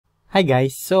Hi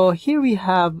guys, so here we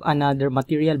have another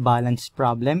material balance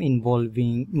problem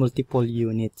involving multiple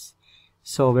units.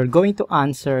 So we're going to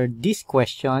answer this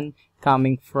question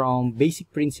coming from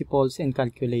Basic Principles and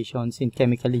Calculations in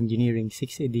Chemical Engineering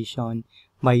 6th edition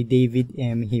by David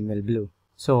M. Himmelblau.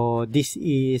 So this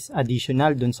is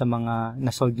additional dun sa mga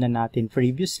nasolve na natin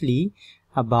previously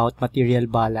about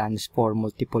material balance for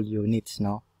multiple units,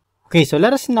 no? Okay, so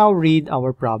let us now read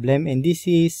our problem, and this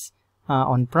is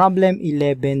on problem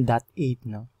 11.8,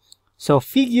 no? So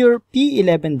figure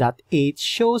P11.8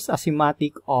 shows a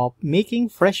schematic of making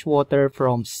fresh water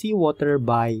from seawater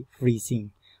by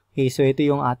freezing. Okay, so ito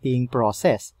yung ating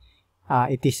process.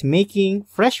 It is making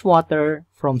fresh water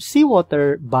from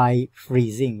seawater by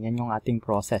freezing. Yan yung ating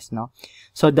process, no?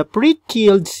 So the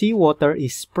pre-chilled seawater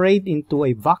is sprayed into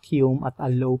a vacuum at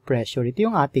a low pressure. Ito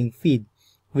yung ating feed,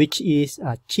 which is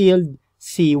chilled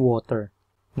seawater.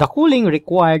 The cooling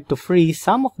required to freeze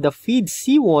some of the feed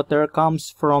seawater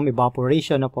comes from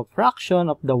evaporation of a fraction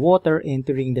of the water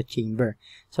entering the chamber.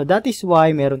 So that is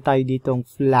why meron tayo ditong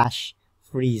flash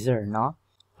freezer, no?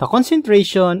 The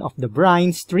concentration of the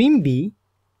brine stream B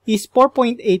is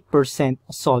 4.8%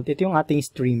 salt. Ito yung ating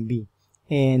stream B.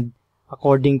 And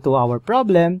according to our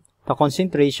problem, the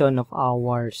concentration of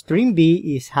our stream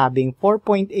B is having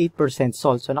 4.8%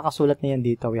 salt. So nakasulat na yan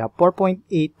dito. We have 4.8%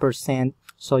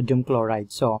 sodium chloride.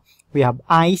 So we have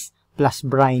ice plus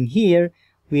brine here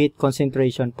with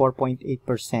concentration 4.8%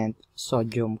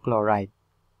 sodium chloride.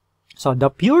 So the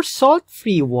pure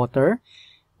salt-free water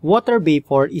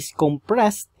vapor is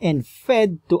compressed and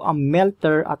fed to a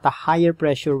melter at a higher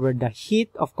pressure where the heat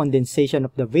of condensation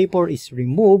of the vapor is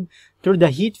removed through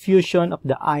the heat fusion of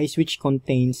the ice which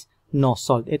contains no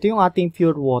salt. Ito yung ating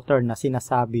pure water na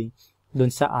sinasabi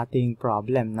dun sa ating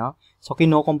problem, no? So,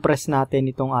 kinocompress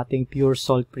natin itong ating pure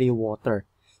salt-free water.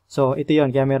 So, ito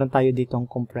yon, kaya meron tayo ditong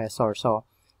compressor. So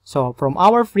from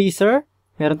our freezer,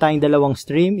 meron tayong dalawang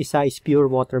stream. Isa is pure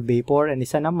water vapor and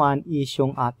isa naman is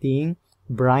yung ating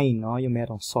brine, no? Yung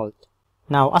merong salt.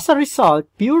 Now, as a result,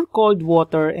 pure cold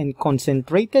water and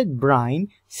concentrated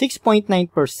brine, 6.9%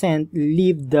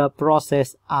 leave the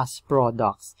process as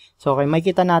products. So, okay,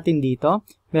 makikita natin dito,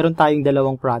 meron tayong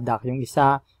dalawang product. Yung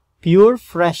isa, pure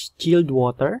fresh chilled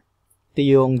water. Ito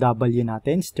yung W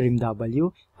natin, stream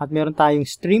W. At meron tayong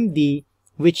stream D,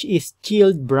 which is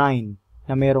chilled brine,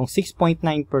 na merong 6.9%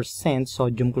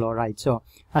 sodium chloride. So,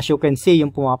 as you can see,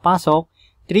 yung pumapasok,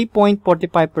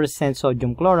 3.45%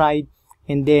 sodium chloride,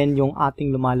 and then yung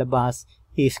ating lumalabas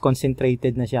is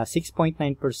concentrated na siya, 6.9%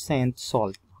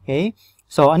 salt. Okay?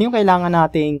 So, ano yung kailangan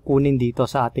nating kunin dito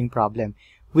sa ating problem?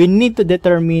 We need to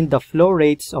determine the flow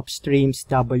rates of streams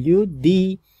W,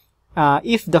 D,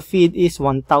 if the feed is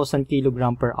 1,000 kg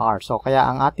per hour. So, kaya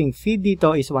ang ating feed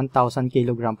dito is 1,000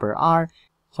 kg per hour.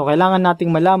 So, kailangan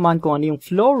nating malaman kung ano yung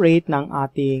flow rate ng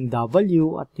ating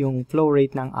W at yung flow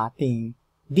rate ng ating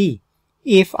D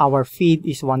if our feed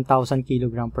is 1,000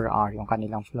 kg per hour, yung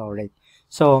kanilang flow rate.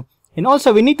 So, and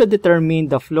also, we need to determine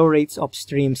the flow rates of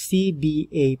stream C, B,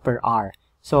 A per hour.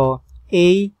 So,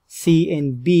 A, C,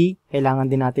 and B, kailangan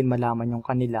din natin malaman yung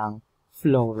kanilang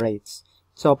flow rates.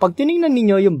 So, pag tinignan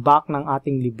ninyo yung back ng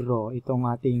ating libro, itong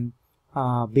ating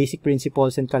Basic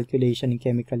Principles and Calculation in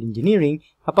Chemical Engineering,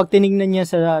 kapag tinignan niya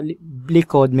sa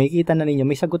likod, may kita na ninyo,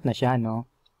 may sagot na siya, no?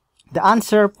 The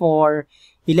answer for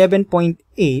 11.8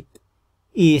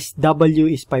 is W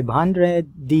is 500,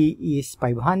 D is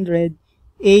 500,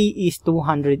 A is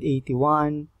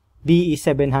 281, B is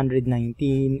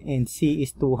 719, and C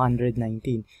is 219.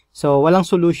 So, walang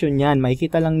solution yan.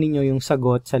 Makikita lang ninyo yung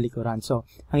sagot sa likuran. So,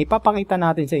 ang ipapakita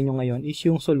natin sa inyo ngayon is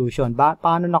yung solution.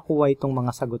 Paano nakuha itong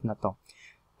mga sagot na to?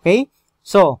 Okay?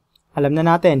 So, alam na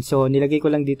natin. So, nilagay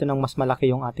ko lang dito ng mas malaki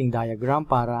yung ating diagram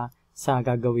para sa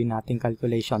gagawin nating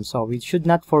calculation. So, we should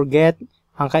not forget,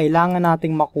 ang kailangan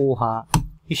nating makuha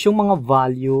is yung mga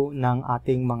value ng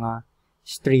ating mga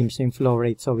streams in flow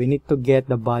rate. So, we need to get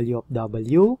the value of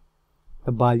W,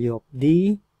 the value of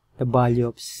D, the value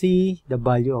of C, the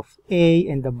value of A,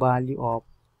 and the value of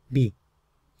B.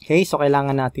 Okay, so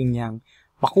kailangan natin yang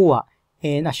makuha.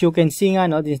 And as you can see nga,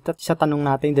 no, sa tanong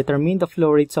natin, determine the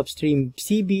flow rates of stream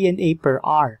C, B, and A per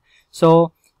hour.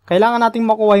 So, kailangan natin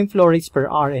makuha yung flow rates per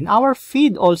hour. And our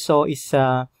feed also is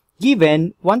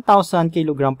given 1,000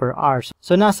 kg per hour.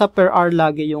 So, nasa per hour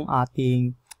lagi yung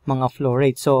ating mga flow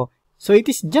rate. So it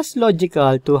is just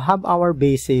logical to have our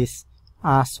basis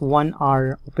as 1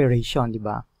 hour operation, di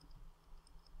ba?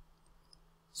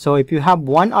 So, if you have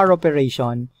 1 hour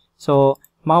operation, so,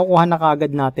 makukuha na kagad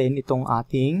natin itong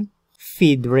ating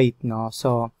feed rate, no?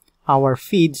 So, our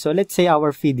feed, so let's say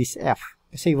our feed is F.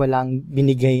 Kasi walang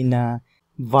binigay na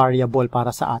variable para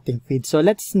sa ating feed. So,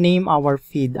 let's name our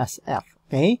feed as F.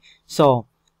 Okay? So,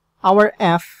 our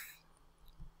F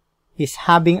is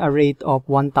having a rate of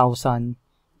 1,000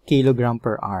 kilogram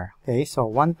per hour. Okay? So,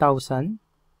 1,000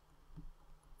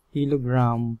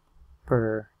 kilogram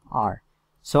per hour.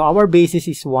 So, our basis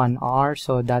is 1 hour.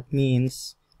 So, that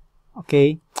means,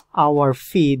 okay, our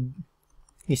feed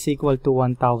is equal to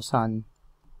 1,000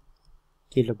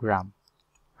 kilogram.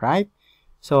 Right?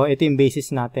 So, ito yung basis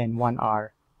natin, 1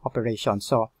 hour operation.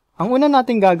 So, ang una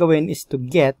natin gagawin is to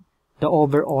get the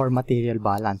overall material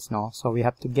balance, no? So, we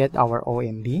have to get our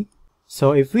OMB.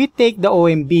 So, if we take the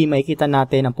OMB, makikita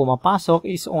natin ang pumapasok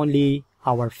is only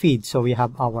our feed. So, we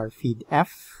have our feed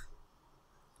F,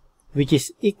 which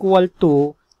is equal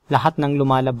to lahat ng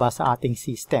lumalabas sa ating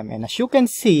system. And as you can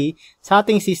see, sa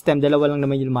ating system, dalawa lang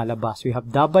naman yung lumalabas. We have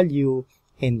W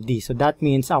and D. So, that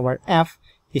means our F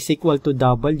is equal to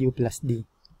W plus D.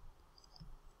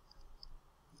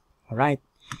 Alright.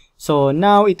 So,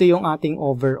 now, ito yung ating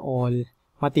overall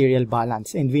material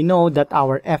balance. And we know that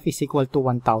our F is equal to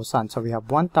 1,000. So, we have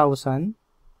 1,000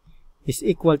 is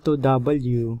equal to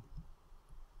W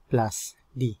plus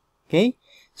D. Okay?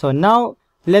 So, now,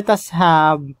 let us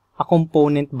have a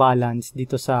component balance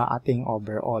dito sa ating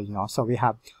overall, no? So, we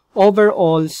have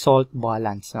overall salt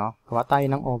balance, no? Gawa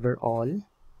tayo ng overall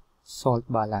salt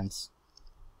balance.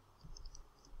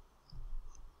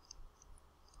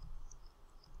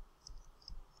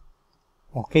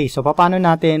 Okay, so paano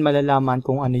natin malalaman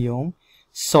kung ano yung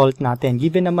salt natin?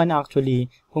 Given naman actually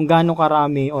kung gaano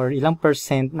karami or ilang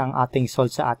percent ng ating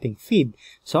salt sa ating feed.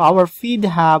 So our feed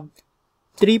have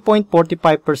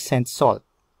 3.45% salt.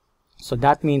 So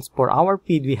that means for our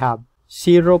feed we have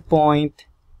 0.0345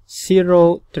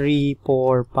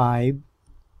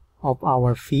 of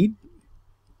our feed.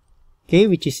 Okay,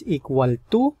 which is equal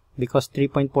to, because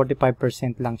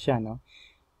 3.45% lang siya, no?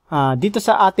 Dito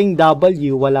sa ating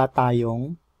W, wala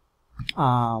tayong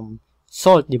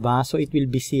salt, di ba? So, it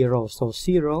will be 0. So,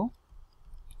 0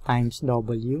 times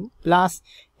W plus,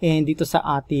 and dito sa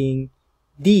ating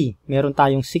D, meron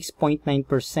tayong 6.9%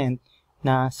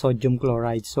 na sodium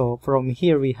chloride. So, from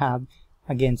here, we have,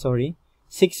 again,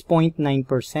 6.9%.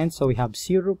 So, we have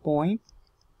 0.069%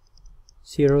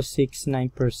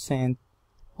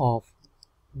 of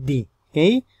D.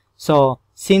 Okay? So,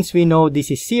 since we know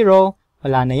this is 0,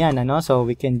 wala na yan, ano? So,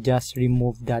 we can just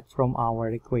remove that from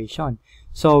our equation.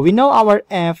 So, we know our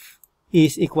F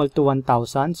is equal to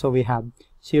 1,000. So, we have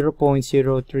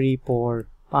 0.0345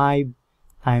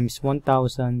 times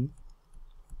 1,000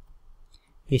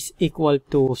 is equal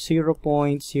to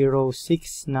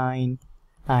 0.069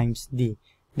 times D.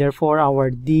 Therefore, our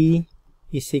D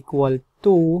is equal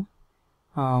to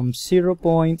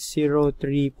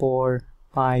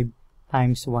 0.0345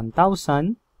 times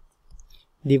 1,000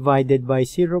 divided by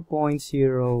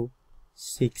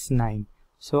 0.069.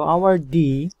 So, our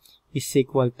D is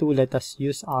equal to, let us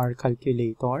use our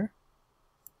calculator.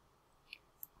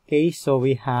 Okay, so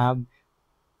we have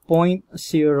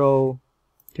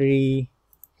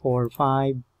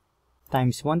 0.0345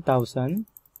 times 1,000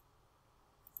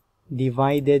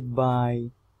 divided by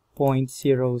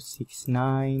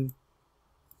 0.069.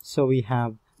 So, we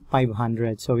have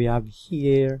 500. So, we have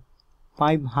here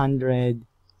 500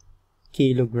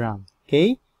 kilogram.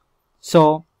 Okay?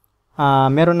 So,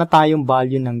 meron na tayong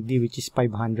value ng D which is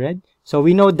 500. So,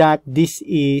 we know that this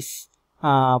is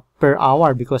per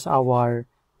hour because our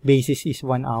basis is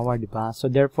 1 hour, diba? So,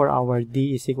 therefore, our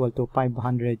D is equal to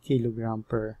 500 kilogram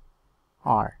per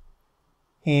hour.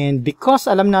 And because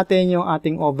alam natin yung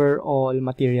ating overall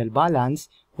material balance,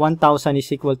 1,000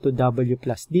 is equal to W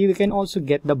plus D, we can also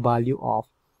get the value of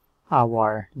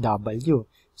our W.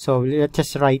 So, let's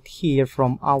just write here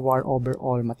from our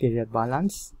overall material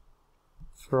balance.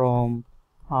 From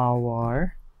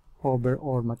our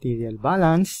overall material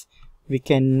balance, we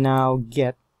can now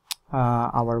get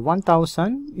our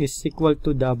 1,000 is equal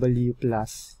to W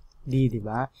plus D,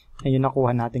 diba? Ayun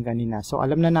nakuha natin kanina. So,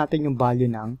 alam na natin yung value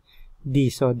ng D.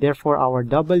 So, therefore, our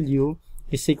W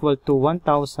is equal to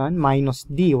 1,000 minus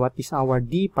D. What is our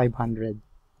D? 500.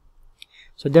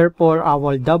 So, therefore,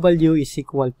 our W is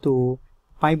equal to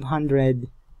 500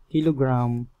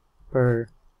 kilogram per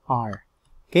hour.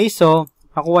 Okay, so,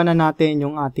 nakuha na natin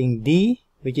yung ating D,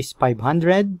 which is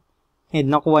 500, and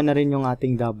nakuha na rin yung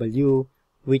ating W,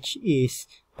 which is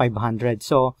 500.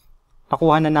 So,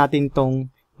 nakuha na natin tong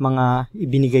mga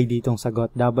ibinigay ditong sagot.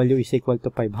 W is equal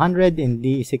to 500 and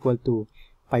D is equal to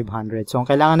 500. So, ang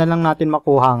kailangan na lang natin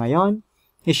makuha ngayon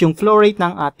is yung flow rate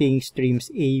ng ating streams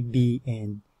A, B,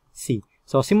 and C.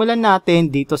 So, simulan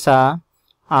natin dito sa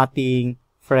ating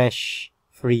fresh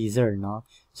freezer, no?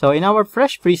 So, in our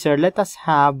fresh freezer, let us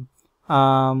have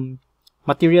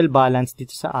material balance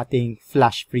dito sa ating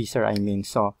flash freezer, I mean.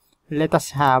 So, let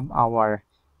us have our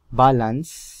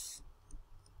balance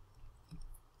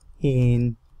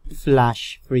in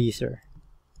flash freezer.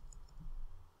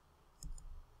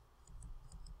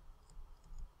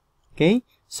 Okay?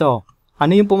 So,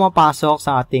 ano yung pumapasok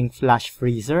sa ating flash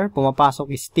freezer?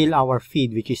 Pumapasok is still our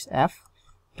feed, which is F.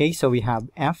 Okay, so we have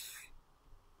F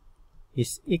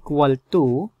is equal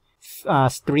to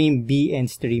stream B and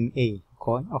stream A.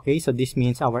 Okay, so this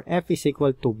means our F is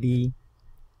equal to B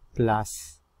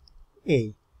plus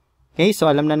A. Okay, so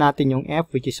alam na natin yung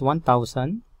F, which is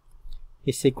 1,000,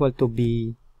 is equal to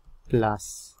B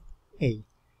plus A.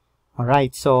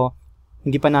 Alright, so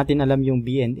hindi pa natin alam yung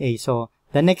B and A. So,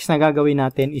 the next na gagawin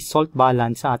natin is salt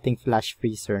balance sa ating flash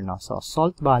freezer. No? So,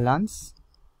 salt balance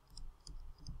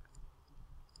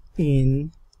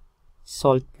in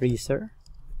salt freezer.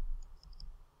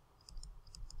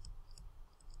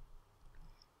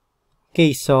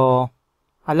 Okay, so,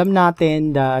 alam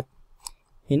natin that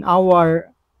in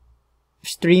our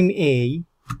stream A,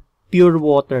 pure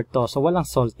water to. So, walang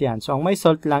salt yan. So, ang may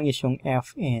salt lang is yung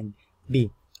F and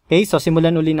B. Okay, so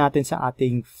simulan uli natin sa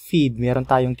ating feed. Meron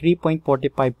tayong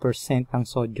 3.45% ng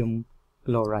sodium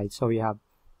chloride. So, we have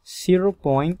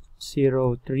 0.0345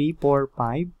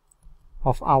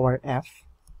 of our F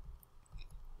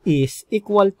is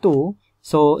equal to,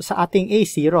 so sa ating A,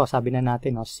 0. Sabi na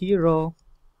natin, 0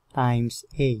 times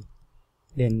A.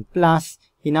 Then, plus,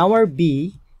 in our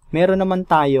B, meron naman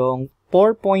tayong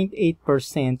 4.8%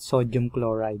 sodium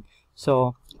chloride.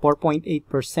 So, 4.8%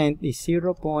 is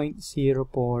 0.048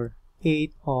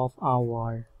 of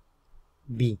our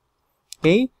B.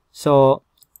 Okay? So,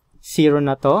 0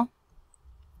 na to.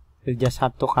 We'll just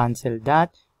have to cancel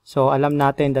that. So, alam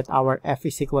natin that our F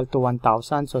is equal to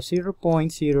 1,000. So,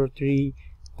 0.0345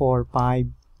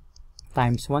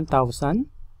 times 1,000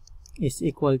 is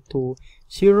equal to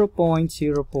 0.048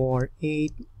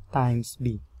 times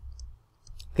B.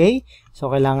 Okay?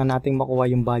 So, kailangan nating makuha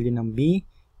yung value ng B.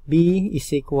 B is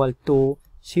equal to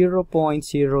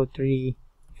 0.0345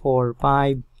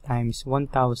 times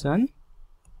 1,000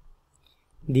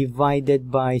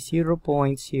 divided by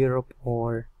 0.048.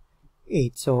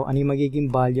 So, ano yung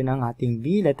magiging value ng ating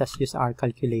B? Let us use our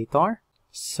calculator.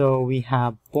 So, we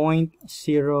have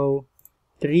 0.0345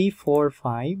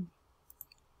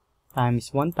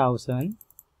 times 1,000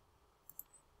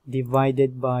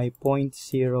 divided by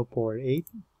 0.048.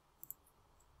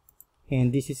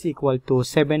 And this is equal to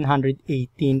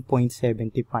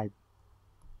 718.75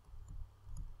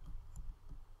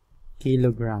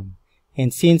 kilogram.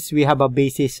 And since we have a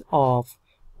basis of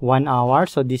 1 hour,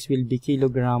 so this will be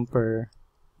kilogram per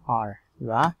hour.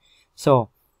 Diba?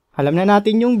 So, alam na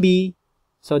natin yung B.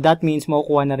 So, that means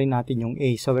makukuha na rin natin yung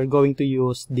A. So, we're going to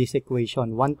use this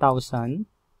equation. 1,000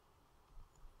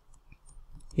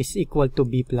 is equal to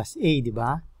B plus A.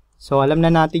 Diba? So, alam na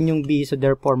natin yung B, so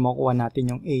therefore, makuha natin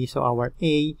yung A. So, our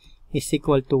A is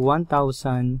equal to 1,000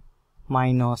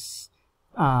 minus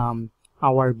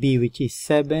our B, which is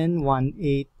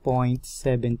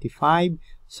 718.75.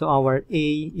 So, our A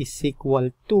is equal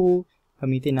to,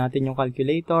 gamitin natin yung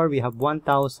calculator, we have 1,000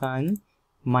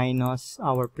 minus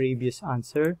our previous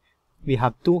answer. We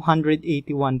have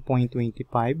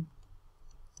 281.25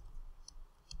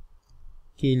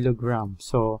 kilogram.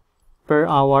 So, per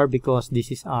hour because this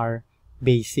is our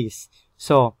basis.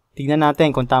 So, tignan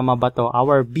natin kung tama ba to.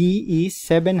 Our B is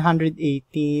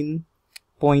 718.75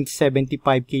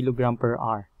 kilogram per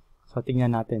hour. So,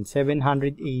 tignan natin.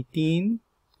 718.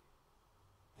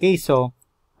 Okay, so,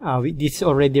 this is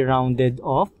already rounded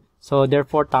off. So,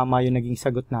 therefore, tama yung naging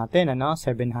sagot natin. Ano?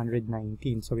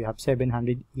 719. So, we have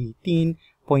 718.75.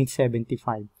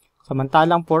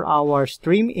 Samantalang for our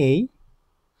stream A,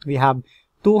 we have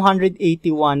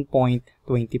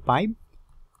 281.25.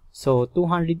 So,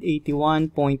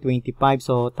 281.25.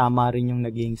 So, tama rin yung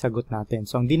naging sagot natin.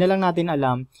 So, hindi na lang natin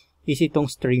alam is itong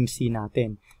stream C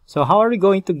natin. So, how are we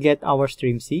going to get our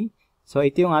stream C? So,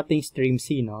 ito yung ating stream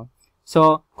C, no?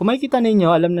 So, kung makikita ninyo,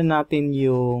 alam na natin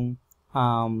yung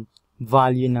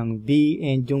value ng B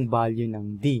and yung value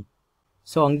ng D.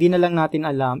 So, ang di na lang natin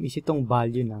alam is itong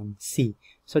value ng C.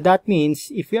 So, that means,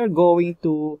 if we are going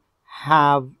to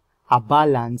have a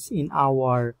balance in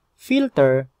our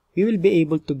filter, we will be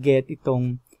able to get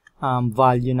itong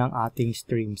value ng ating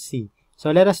stream C.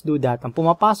 So, let us do that. Ang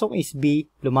pumapasok is B,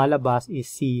 lumalabas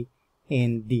is C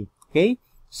and D. Okay?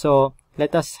 So,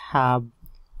 let us have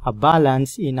a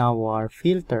balance in our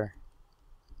filter.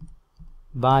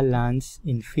 Balance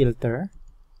in filter.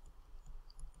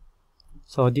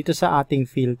 So, dito sa ating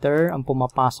filter, ang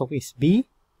pumapasok is B,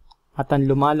 at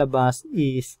ang lumalabas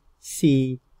is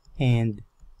C and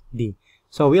D.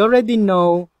 So we already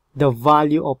know the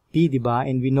value of P, diba?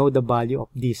 And we know the value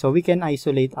of D. So we can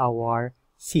isolate our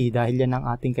C dahil yan ang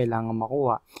ating kailangan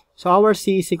makuha. So our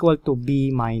C is equal to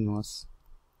B minus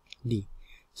D.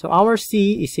 So our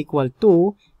C is equal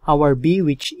to our B,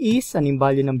 which is, anong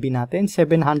value ng B natin?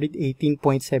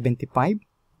 718.75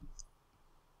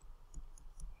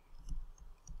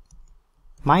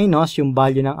 minus yung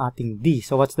value ng ating D.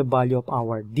 So what's the value of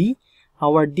our D?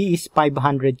 Our D is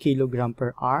 500 kg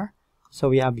per hour. So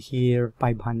we have here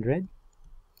 500.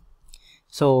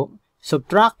 So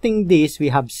subtracting this,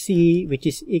 we have C, which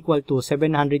is equal to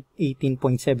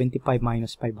 718.75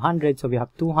 minus 500. So we have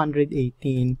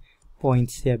 218.75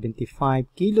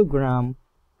 kilogram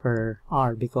per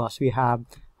hour because we have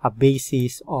a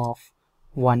basis of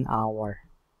 1 hour.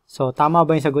 So tama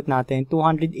ba yung sagot natin?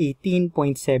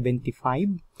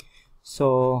 218.75.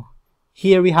 So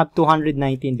here we have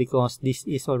 219 because this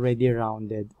is already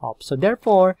rounded up. So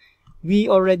therefore, we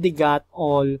already got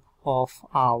all of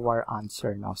our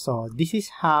answer now. So this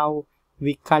is how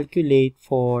we calculate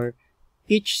for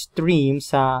each stream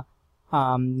sa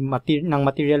ng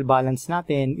material balance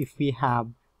natin if we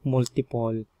have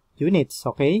multiple units.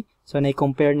 Okay? So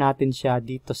na-compare natin siya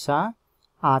dito sa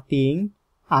ating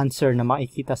answer na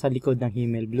makikita sa likod ng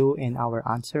Himmelblau, and our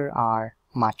answer are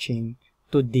matching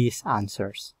to these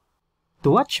answers.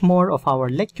 To watch more of our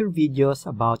lecture videos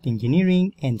about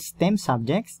engineering and STEM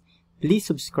subjects, please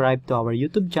subscribe to our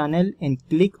YouTube channel and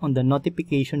click on the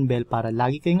notification bell para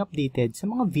lagi kayong updated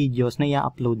sa mga videos na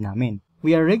i-upload namin.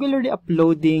 We are regularly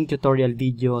uploading tutorial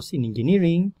videos in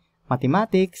engineering,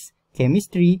 mathematics,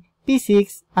 chemistry,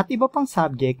 physics, at iba pang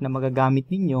subject na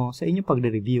magagamit ninyo sa inyong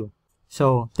pagre-review.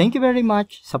 So, thank you very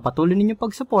much sa patuloy ninyong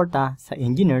pagsuporta sa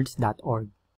engineers.org.